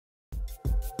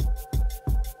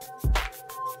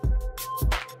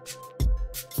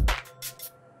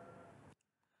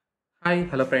Hi,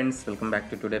 hello friends, welcome back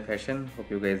to Today Fashion. Hope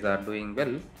you guys are doing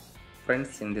well.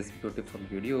 Friends, in this beautiful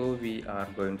video, we are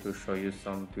going to show you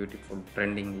some beautiful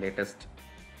trending latest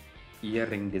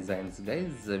earring designs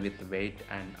guys with weight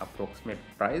and approximate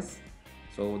price.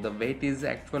 So the weight is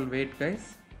actual weight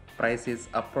guys, price is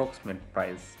approximate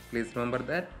price. Please remember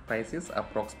that price is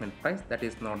approximate price, that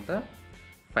is not the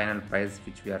final price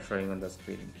which we are showing on the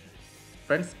screen.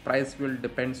 Friends, price will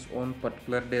depends on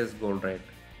particular day's gold rate.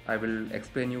 I will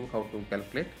explain you how to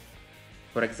calculate.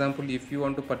 For example, if you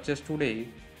want to purchase today,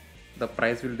 the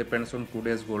price will depends on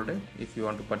today's gold rate. If you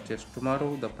want to purchase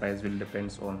tomorrow, the price will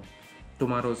depends on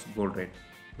tomorrow's gold rate.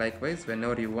 Likewise,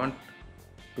 whenever you want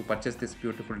to purchase these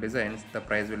beautiful designs, the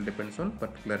price will depends on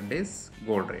particular day's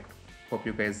gold rate. Hope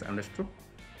you guys understood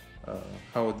uh,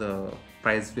 how the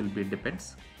price will be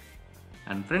depends.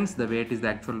 And friends, the weight is the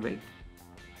actual weight.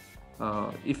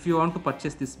 If you want to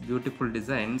purchase these beautiful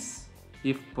designs,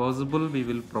 if possible we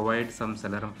will provide some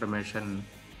seller information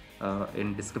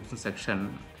in description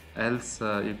section, else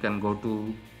you can go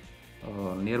to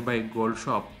nearby gold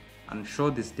shop and show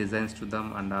these designs to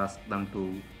them and ask them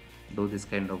to do this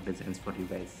kind of designs for you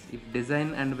guys. If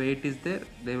design and weight is there,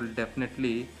 they will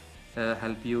definitely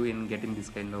help you in getting this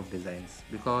kind of designs,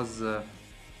 because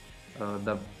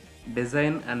the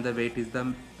design and the weight is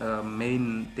the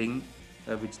main thing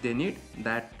which they need,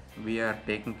 that we are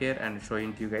taking care and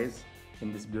showing to you guys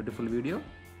in this beautiful video.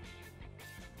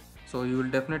 So you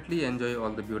will definitely enjoy all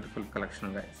the beautiful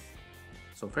collection guys.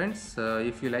 So friends,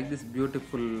 if you like this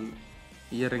beautiful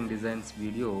earring designs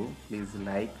video, please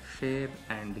like, share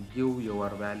and give your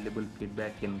valuable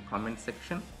feedback in comment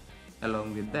section.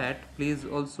 Along with that, please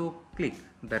also click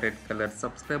the red color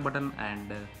subscribe button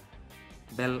and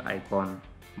bell icon.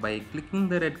 By clicking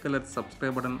the red color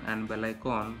subscribe button and bell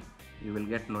icon, you will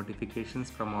get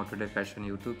notifications from our Today Fashion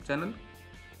YouTube channel.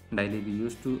 Daily we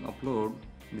used to upload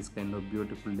this kind of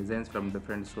beautiful designs from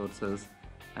different sources,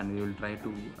 and we will try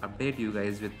to update you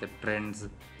guys with the trends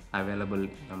available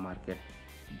in the market.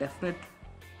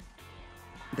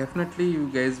 Definitely you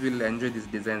guys will enjoy these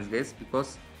designs guys,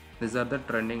 because these are the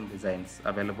trending designs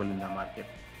available in the market.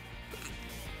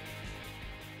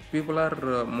 People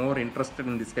are more interested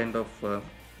in this kind of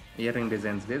earring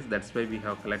designs guys, that's why we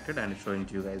have collected and showing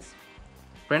to you guys.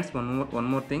 Friends, one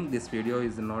more thing, this video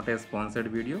is not a sponsored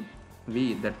video.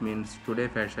 We, that means Today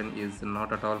Fashion, is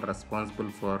not at all responsible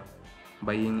for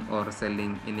buying or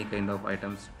selling any kind of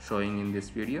items showing in this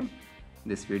video.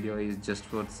 This video is just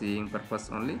for seeing purpose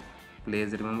only.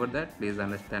 Please remember that, please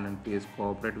understand and please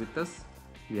cooperate with us.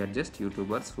 We are just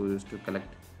YouTubers who used to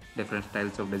collect different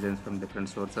styles of designs from different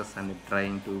sources and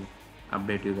trying to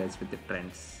update you guys with the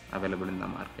trends available in the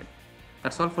market.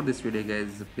 That's all for this video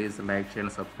guys. Please like, share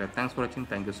and subscribe. Thanks for watching.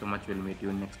 Thank you so much. We'll meet you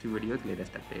in next video with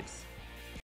latest updates.